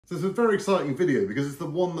So it's a very exciting video because it's the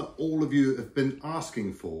one that all of you have been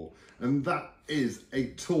asking for, and that is a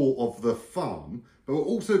tour of the farm. But we're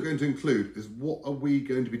also going to include is what are we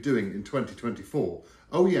going to be doing in 2024?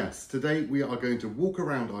 Oh yes, today we are going to walk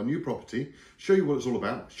around our new property, show you what it's all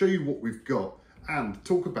about, show you what we've got, and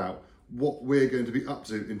talk about what we're going to be up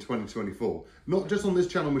to in 2024. Not just on this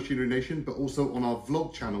channel, Machinery Nation, but also on our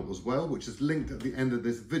vlog channel as well, which is linked at the end of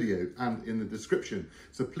this video and in the description.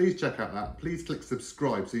 So please check out that. Please click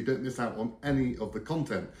subscribe so you don't miss out on any of the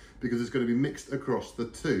content, because it's going to be mixed across the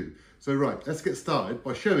two. So right, let's get started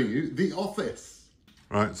by showing you the office.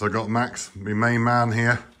 Right, so I got Max, my main man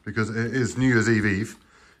here, because it is New Year's Eve.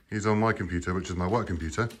 He's on my computer, which is my work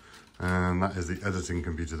computer, and that is the editing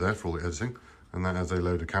computer there for all the editing. And that has a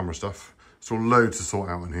load of camera stuff. So loads to sort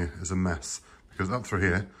out in here. It's a mess. Because up through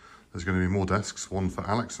here, there's going to be more desks, one for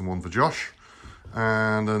Alex and one for Josh.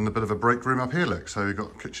 And then a bit of a break room up here, look. So we've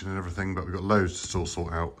got kitchen and everything, but we've got loads to still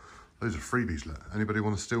sort out. Those are freebies, look. Anybody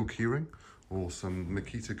want a steel keyring? Or some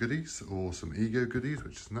Makita goodies? Or some Ego goodies,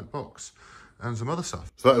 which is in that box? And some other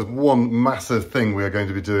stuff. So that is one massive thing we are going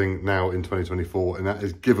to be doing now in 2024, and that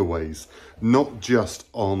is giveaways. Not just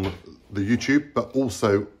on the YouTube, but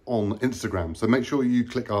also on Instagram. So make sure you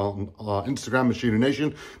click on our Instagram, Machinery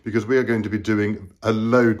Nation, because we are going to be doing a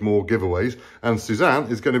load more giveaways. And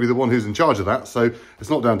Suzanne is going to be the one who's in charge of that. So it's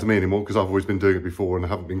not down to me anymore, because I've always been doing it before and I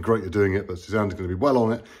haven't been great at doing it, but Suzanne's going to be well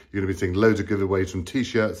on it. You're going to be seeing loads of giveaways, from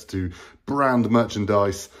t-shirts to brand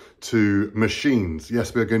merchandise to machines.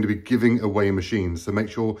 Yes, we are going to be giving away machines. So make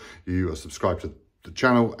sure you are subscribed to the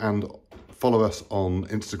channel and follow us on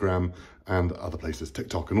Instagram and other places,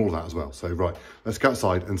 TikTok and all that as well. So right, let's go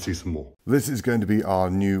outside and see some more. This is going to be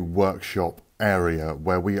our new workshop area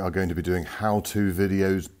where we are going to be doing how-to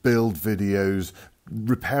videos, build videos,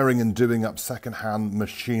 repairing and doing up second-hand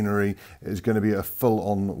machinery. It is going to be a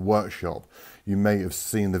full-on workshop. You may have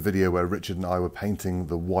seen the video where Richard and I were painting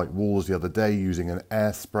the white walls the other day using an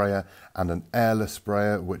air sprayer and an airless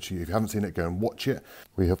sprayer, which if you haven't seen it, go and watch it.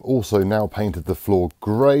 We have also now painted the floor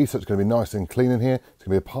grey, so it's going to be nice and clean in here. It's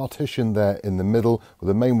going to be a partition there in the middle with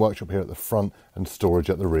the main workshop here at the front and storage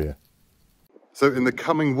at the rear. So in the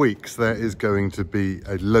coming weeks, there is going to be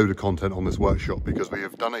a load of content on this workshop, because we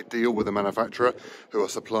have done a deal with a manufacturer who are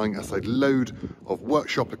supplying us a load of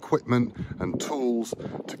workshop equipment and tools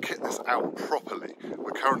to kit this out properly.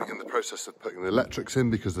 We're currently in the process of putting the electrics in,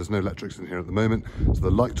 because there's no electrics in here at the moment. So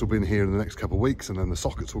the lights will be in here in the next couple of weeks, and then the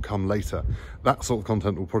sockets will come later. That sort of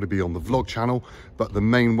content will probably be on the vlog channel, but the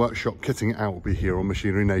main workshop kitting it out will be here on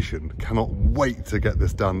Machinery Nation. Cannot wait to get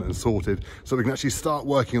this done and sorted so we can actually start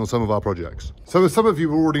working on some of our projects. So as some of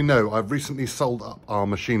you already know, I've recently sold up our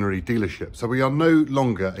machinery dealership. So we are no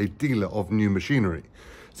longer a dealer of new machinery.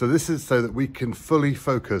 So this is so that we can fully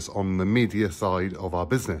focus on the media side of our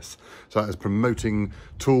business. So that is promoting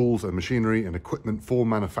tools and machinery and equipment for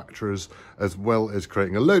manufacturers, as well as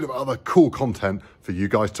creating a load of other cool content for you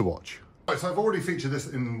guys to watch. Right, so I've already featured this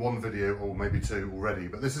in one video, or maybe two already,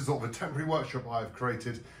 but this is sort of a temporary workshop I've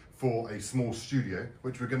created for a small studio,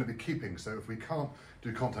 which we're going to be keeping. So if we can't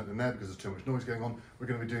do content in there because there's too much noise going on, we're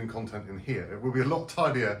going to be doing content in here. It will be a lot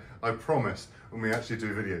tidier, I promise, when we actually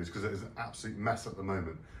do videos, because it is an absolute mess at the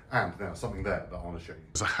moment. And now something there that I want to show you.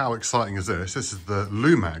 So how exciting is this? This is the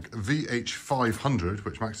Lumag VH500,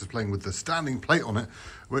 which Max is playing with the standing plate on it,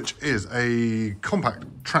 which is a compact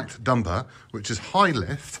tracked dumper, which is high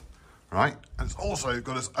lift, right? And it's also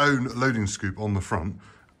got its own loading scoop on the front,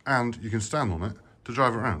 and you can stand on it to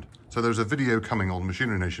drive around. So there's a video coming on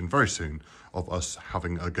Machinery Nation very soon of us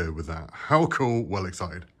having a go with that. How cool, well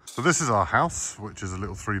excited. So this is our house, which is a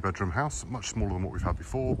little 3-bedroom house, much smaller than what we've had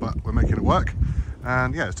before, but we're making it work.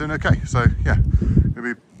 And yeah, it's doing okay. So yeah,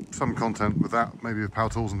 maybe some content with that, maybe with power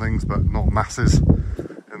tools and things, but not masses.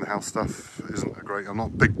 In the house stuff isn't a great, I'm not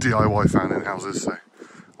a big DIY fan in houses, so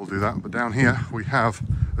we'll do that. But down here we have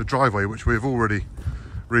a driveway, which we've already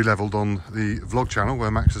re-leveled on the vlog channel,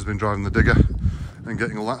 where Max has been driving the digger and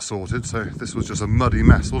getting all that sorted. So this was just a muddy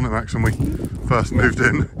mess, wasn't it, Max, when we first moved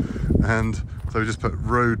in? And so we just put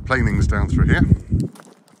road planings down through here,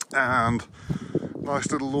 and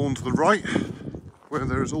nice little lawn to the right, where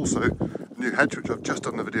there is also a new hedge, which I've just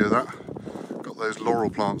done the video of that. Got those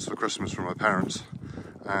laurel plants for Christmas from my parents,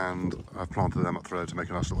 and I've planted them up through there to make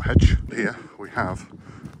a nice little hedge. Here we have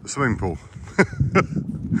the swimming pool,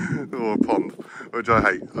 or a pond, which I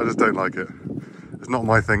hate. I just don't like it. It's not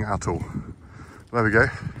my thing at all. There we go.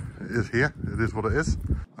 It is here. It is what it is.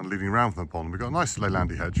 And leading around from the pond, we've got a nice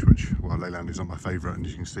Leylandii hedge, which, well, Leylandii is not my favourite, and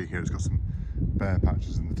as you can see here, it's got some bare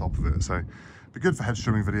patches in the top of it. So it'd be good for hedge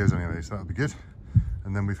trimming videos anyway, so that would be good.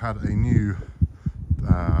 And then we've had a new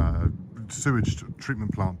sewage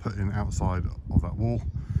treatment plant put in outside of that wall,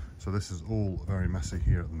 So this is all very messy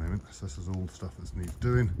here at the moment. So this is all the stuff that needs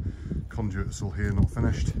doing. Conduit's all here, not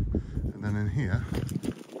finished. And then in here,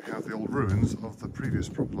 we have the old ruins of the previous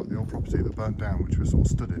property, like the old property that burnt down, which we're sort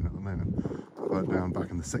of stood in at the moment. It burnt down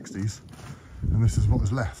back in the 60s. And this is what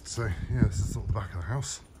is left. So yeah, this is sort of the back of the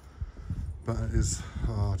house. But it is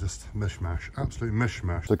just mishmash, absolute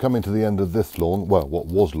mishmash. So coming to the end of this lawn, well, what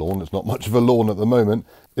was lawn, it's not much of a lawn at the moment,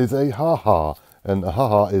 is a ha-ha. And a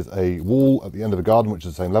ha-ha is a wall at the end of a garden which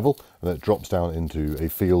is the same level, and it drops down into a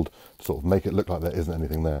field to sort of make it look like there isn't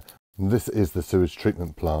anything there. And this is the sewage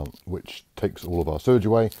treatment plant, which takes all of our sewage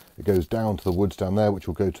away. It goes down to the woods down there, which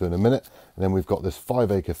we'll go to in a minute. And then we've got this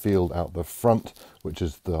 5-acre field out the front, which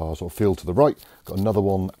is our sort of field to the right. Got another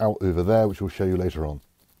one out over there, which we'll show you later on.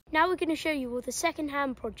 Now we're going to show you all the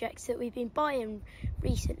second-hand projects that we've been buying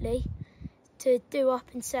recently to do up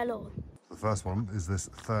and sell on. The first one is this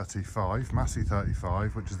 35, Massey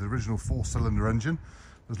 35, which is the original 4-cylinder engine.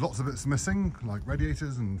 There's lots of bits missing, like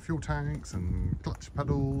radiators and fuel tanks and clutch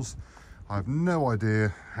pedals. I have no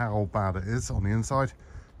idea how bad it is on the inside,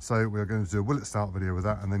 so we're going to do a will it start video with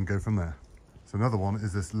that and then go from there. So another one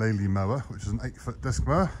is this Lely mower, which is an 8-foot disc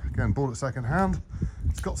mower. Again, bought it second hand.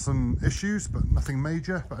 It's got some issues, but nothing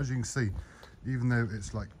major. But as you can see, even though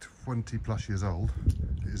it's like 20 plus years old,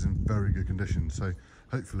 it is in very good condition. So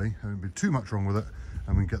hopefully there won't be too much wrong with it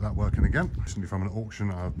and we can get that working again. Recently from an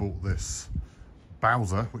auction, I bought this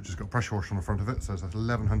Bowser, which has got a pressure washer on the front of it. So it's a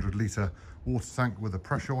 1100 litre water tank with a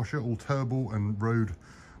pressure washer, all turbo and road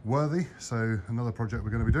worthy. So another project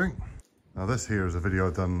we're going to be doing. Now this here is a video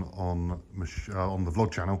I've done on the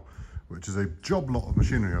vlog channel, which is a job lot of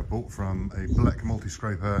machinery I bought, from a Bleck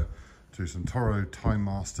multi-scraper to some Toro Time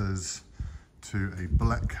Masters to a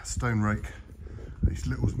Bleck stone rake, a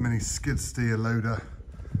little mini skid steer loader,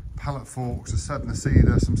 pallet forks, a Sebna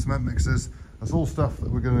seeder, some cement mixers. That's all stuff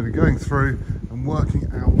that we're going to be going through and working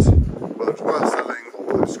out whether it's worth selling or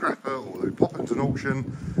whether it's scrapper or whether we pop it into an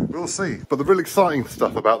auction. We'll see. But the really exciting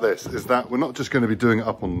stuff about this is that we're not just going to be doing it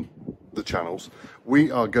up on the channels.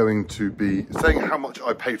 We are going to be saying how much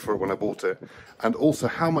I paid for it when I bought it, and also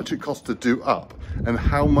how much it costs to do up and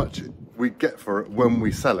how much we get for it when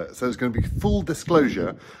we sell it. So it's going to be full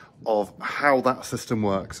disclosure of how that system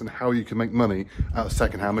works and how you can make money out of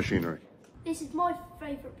second-hand machinery. This is my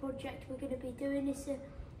favourite project we're going to be doing. It's a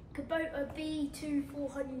Kubota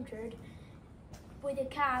B2400 with a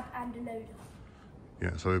cab and a loader.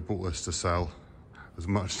 Yeah, so we bought this to sell, as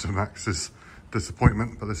much to Max's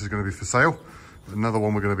disappointment, but this is going to be for sale. Another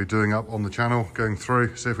one we're going to be doing up on the channel, going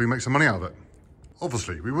through, see if we make some money out of it.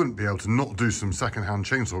 Obviously, we wouldn't be able to not do some second-hand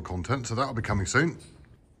chainsaw content, so that'll be coming soon.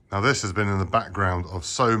 Now this has been in the background of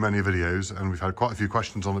so many videos, and we've had quite a few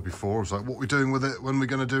questions on it before. It's like, what are we doing with it? When are we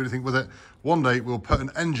going to do anything with it? One day we'll put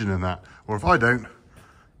an engine in that, or if I don't,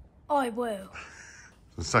 I will.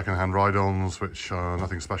 Some second-hand ride-ons, which are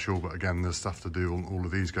nothing special, but again, there's stuff to do on all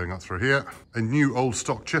of these going up through here. A new old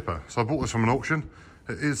stock chipper. So I bought this from an auction.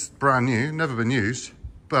 It is brand new, never been used,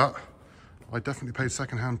 but I definitely paid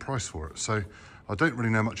second-hand price for it. So I don't really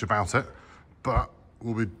know much about it, but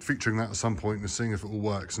we'll be featuring that at some point and seeing if it all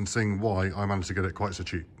works and seeing why I managed to get it quite so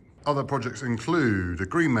cheap. Other projects include a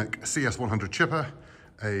Greenmech CS100 chipper,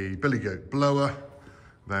 a Billy Goat blower,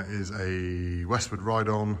 there is a Westwood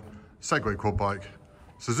ride-on, Segway quad bike,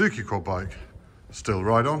 Suzuki quad bike, Stihl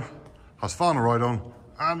ride-on, Husqvarna ride-on,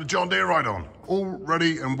 and a John Deere ride-on, all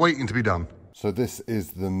ready and waiting to be done. So this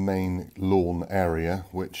is the main lawn area,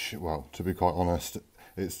 which, well, to be quite honest,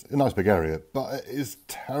 it's a nice big area, but it is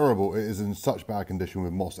terrible. It is in such bad condition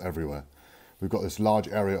with moss everywhere. We've got this large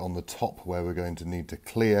area on the top where we're going to need to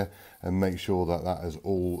clear and make sure that that is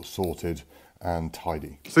all sorted and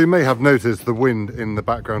tidy. So you may have noticed the wind in the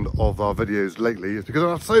background of our videos lately. It's because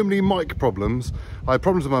I had so many mic problems. I had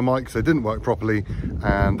problems with my mics, they didn't work properly,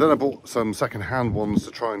 and then I bought some second-hand ones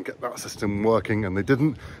to try and get that system working, and they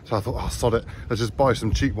didn't. So I thought, oh, sod it, let's just buy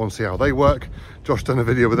some cheap ones, see how they work. Josh done a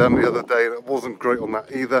video with them the other day, and it wasn't great on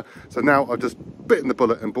that either. So now I've just bitten the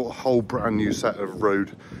bullet and bought a whole brand new set of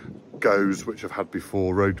Rode Go's, which I've had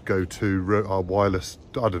before, Rode Go 2, wireless,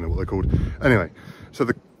 I don't know what they're called. Anyway, so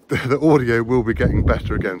the audio will be getting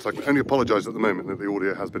better again, so I can only apologise at the moment that the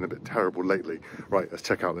audio has been a bit terrible lately. Right, let's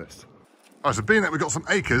check out this. All right, so being that we've got some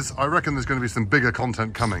acres, I reckon there's going to be some bigger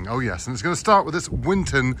content coming. Oh yes, and it's going to start with this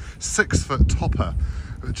Winton 6-foot topper,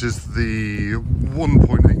 which is the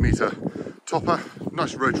 1.8 metre topper.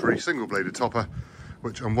 Nice rotary, single-bladed topper,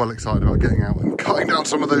 which I'm well excited about getting out and cutting down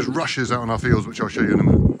some of those rushes out in our fields, which I'll show you in a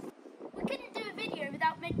minute. We couldn't do a video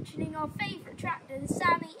without mentioning our favourite tractor, the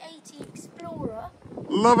Sammy 80 Explorer.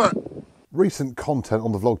 Love it! recent content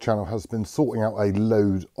on the vlog channel has been sorting out a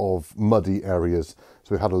load of muddy areas.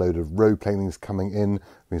 So we've had a load of road planings coming in,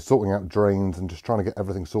 we've been sorting out drains and just trying to get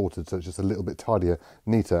everything sorted so it's just a little bit tidier,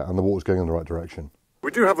 neater, and the water's going in the right direction. We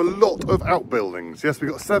do have a lot of outbuildings. Yes, we've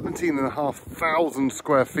got 17,500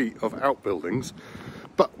 square feet of outbuildings,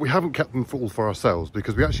 but we haven't kept them all for ourselves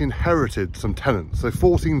because we actually inherited some tenants. So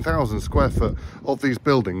 14,000 square foot of these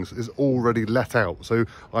buildings is already let out. So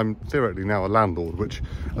I'm theoretically now a landlord, which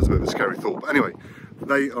is a bit of a scary thought. But anyway,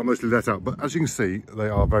 they are mostly let out. But as you can see, they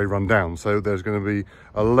are very run down. So there's going to be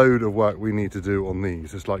a load of work we need to do on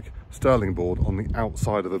these. It's like Sterling board on the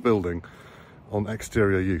outside of a building on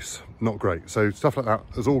exterior use. Not great. So stuff like that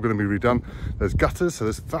is all going to be redone. There's gutters, so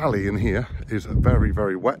this valley in here is very,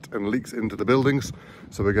 very wet and leaks into the buildings.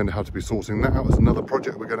 So we're going to have to be sorting that out. It's another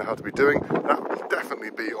project we're going to have to be doing. That will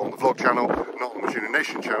definitely be on the vlog channel, not on the Machinery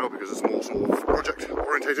Nation channel, because it's more sort of project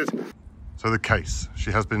orientated. So the case,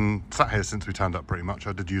 she has been sat here since we turned up pretty much.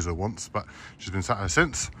 I did use her once, but she's been sat here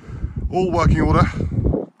since. All working order,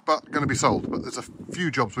 but going to be sold. But there's a few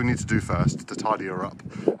jobs we need to do first to tidy her up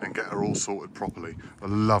and get her all sorted properly. I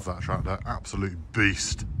love that tractor, absolute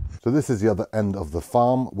beast. So this is the other end of the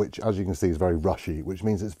farm, which as you can see is very rushy, which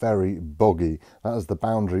means it's very boggy. That is the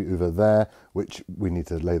boundary over there, which we need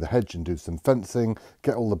to lay the hedge and do some fencing,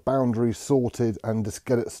 get all the boundaries sorted and just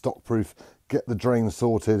get it stock proof, get the drains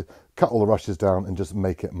sorted, cut all the rushes down and just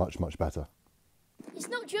make it much, much better. It's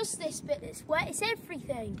not just this bit that's wet, it's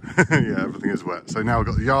everything. Yeah, everything is wet. So now we've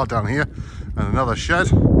got the yard down here and another shed.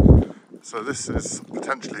 So this is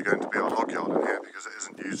potentially going to be our log yard in here because it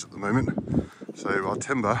isn't used at the moment. So our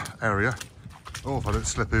timber area, oh, if I don't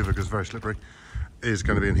slip over because it's very slippery, is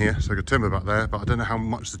going to be in here. So we've got timber back there, but I don't know how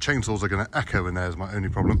much the chainsaws are going to echo in there is my only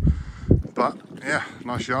problem. But yeah,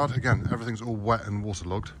 nice yard. Again, everything's all wet and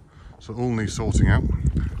waterlogged. So it all needs sorting out.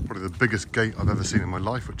 Probably the biggest gate I've ever seen in my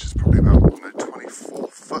life, which is probably about 24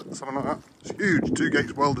 foot, something like that. It's huge, 2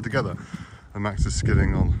 gates welded together. And Max is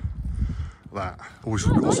skidding on that. Always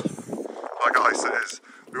awesome. Like ice it is.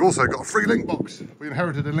 We've also got a free link box. We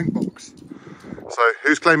inherited a link box. So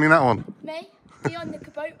who's claiming that one? Me, beyond the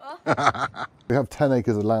Kubota. We have 10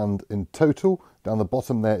 acres of land in total. Down the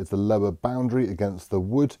bottom there is the lower boundary against the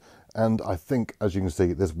wood. And I think, as you can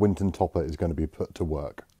see, this Winton topper is going to be put to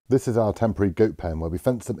work. This is our temporary goat pen where we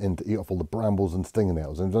fence them in to eat off all the brambles and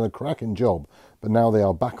stingnails, and we've done a cracking job, but now they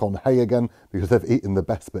are back on hay again because they've eaten the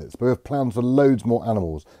best bits. But we have plans for loads more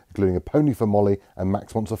animals, including a pony for Molly, and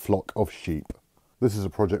Max wants a flock of sheep. This is a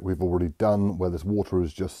project we've already done where this water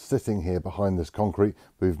is just sitting here behind this concrete.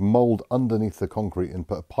 We've moulded underneath the concrete and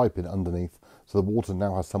put a pipe in underneath, so the water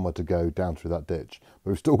now has somewhere to go down through that ditch.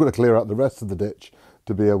 But we've still got to clear out the rest of the ditch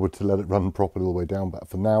to be able to let it run properly all the way down. But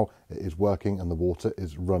for now, it is working and the water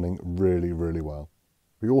is running really, really well.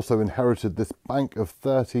 We also inherited this bank of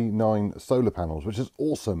 39 solar panels, which is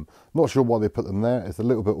awesome. Not sure why they put them there. It's a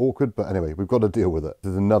little bit awkward, but anyway, we've got to deal with it.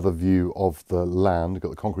 There's another view of the land. We've got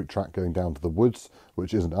the concrete track going down to the woods,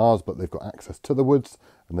 which isn't ours, but they've got access to the woods.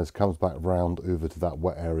 And this comes back round over to that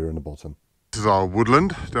wet area in the bottom. This is our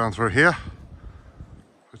woodland down through here,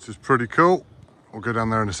 which is pretty cool. We'll go down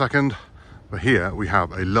there in a second. But here we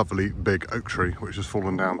have a lovely big oak tree, which has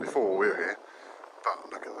fallen down before we were here.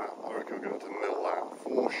 But look at that, I reckon we're going to mill that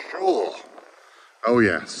for sure. Oh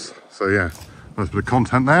yes, so yeah, nice bit of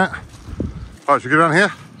content there. Right, should we go down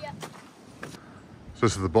here? Yeah. So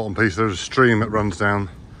this is the bottom piece, there's a stream that runs down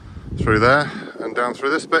through there and down through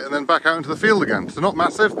this bit and then back out into the field again. So not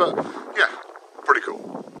massive, but yeah, pretty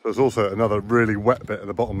cool. There's also another really wet bit at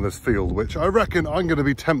the bottom of this field, which I reckon I'm going to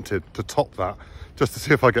be tempted to top that just to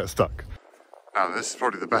see if I get stuck. Now this is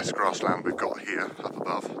probably the best grassland we've got here up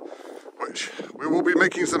above, which we will be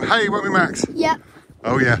making some hay, won't we, Max? Yeah.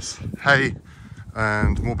 Oh yes, hay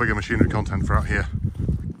and more bigger machinery content for out here.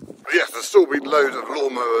 But yes, there'll still be loads of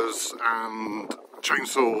lawnmowers and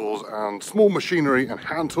chainsaws and small machinery and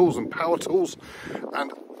hand tools and power tools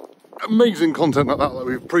and amazing content like that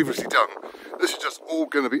we've previously done. This is just all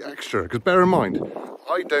going to be extra, because bear in mind,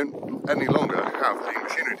 I don't any longer have a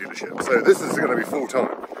machinery dealership, so this is going to be full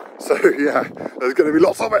time. So yeah, there's going to be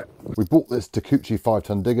lots of it. We bought this Takeuchi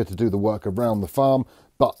 5-ton digger to do the work around the farm,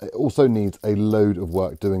 but it also needs a load of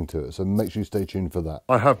work doing to it, so make sure you stay tuned for that.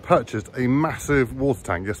 I have purchased a massive water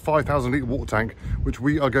tank, yes, 5,000 litre water tank, which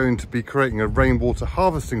we are going to be creating a rainwater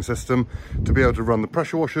harvesting system to be able to run the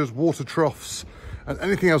pressure washers, water troughs, and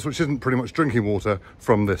anything else which isn't pretty much drinking water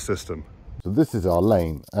from this system. So this is our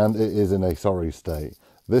lane, and it is in a sorry state.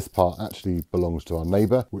 This part actually belongs to our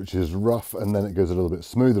neighbour, which is rough, and then it goes a little bit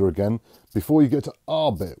smoother again, before you get to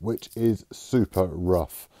our bit, which is super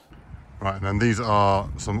rough. Right, and then these are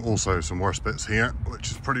also some worse bits here,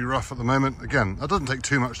 which is pretty rough at the moment. Again, that doesn't take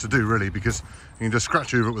too much to do really, because you can just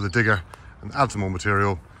scratch over it with a digger and add some more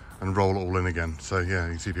material and roll it all in again. So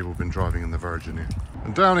yeah, you see people have been driving in the Virgin here.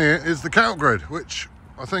 And down here is the cattle grid, which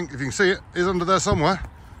I think, if you can see it, is under there somewhere.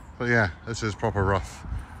 But yeah, this is proper rough.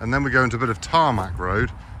 And then we go into a bit of tarmac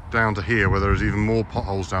road down to here, where there's even more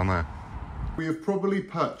potholes down there. We have probably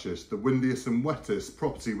purchased the windiest and wettest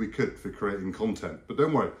property we could for creating content, but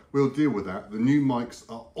don't worry, we'll deal with that. The new mics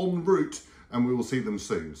are en route and we will see them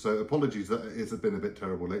soon. So apologies that it's been a bit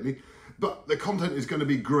terrible lately, but the content is going to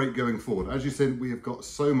be great going forward. As you said, we have got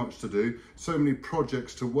so much to do, so many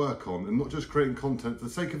projects to work on, and not just creating content for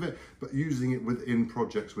the sake of it, but using it within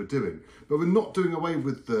projects we're doing. But we're not doing away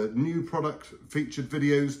with the new product featured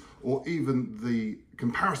videos or even the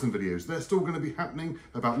comparison videos. They're still going to be happening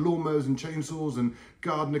about lawnmowers and chainsaws and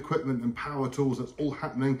garden equipment and power tools. That's all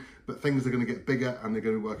happening, but things are going to get bigger and they're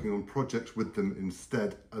going to be working on projects with them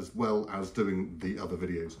instead, as well as doing the other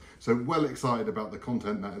videos. So well excited about the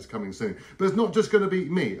content that is coming soon. But it's not just going to be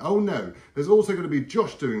me. Oh no, there's also going to be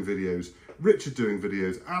Josh doing videos, Richard doing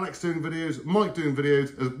videos, Alex doing videos, Mike doing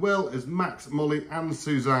videos, as well as Max, Molly and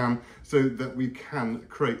Suzanne, so that we can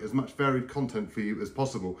create as much varied content for you as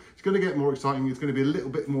possible. It's going to get more exciting. It's going to be a little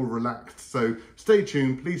bit more relaxed. So stay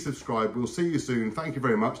tuned, please subscribe. We'll see you soon. Thank you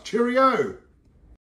very much. Cheerio!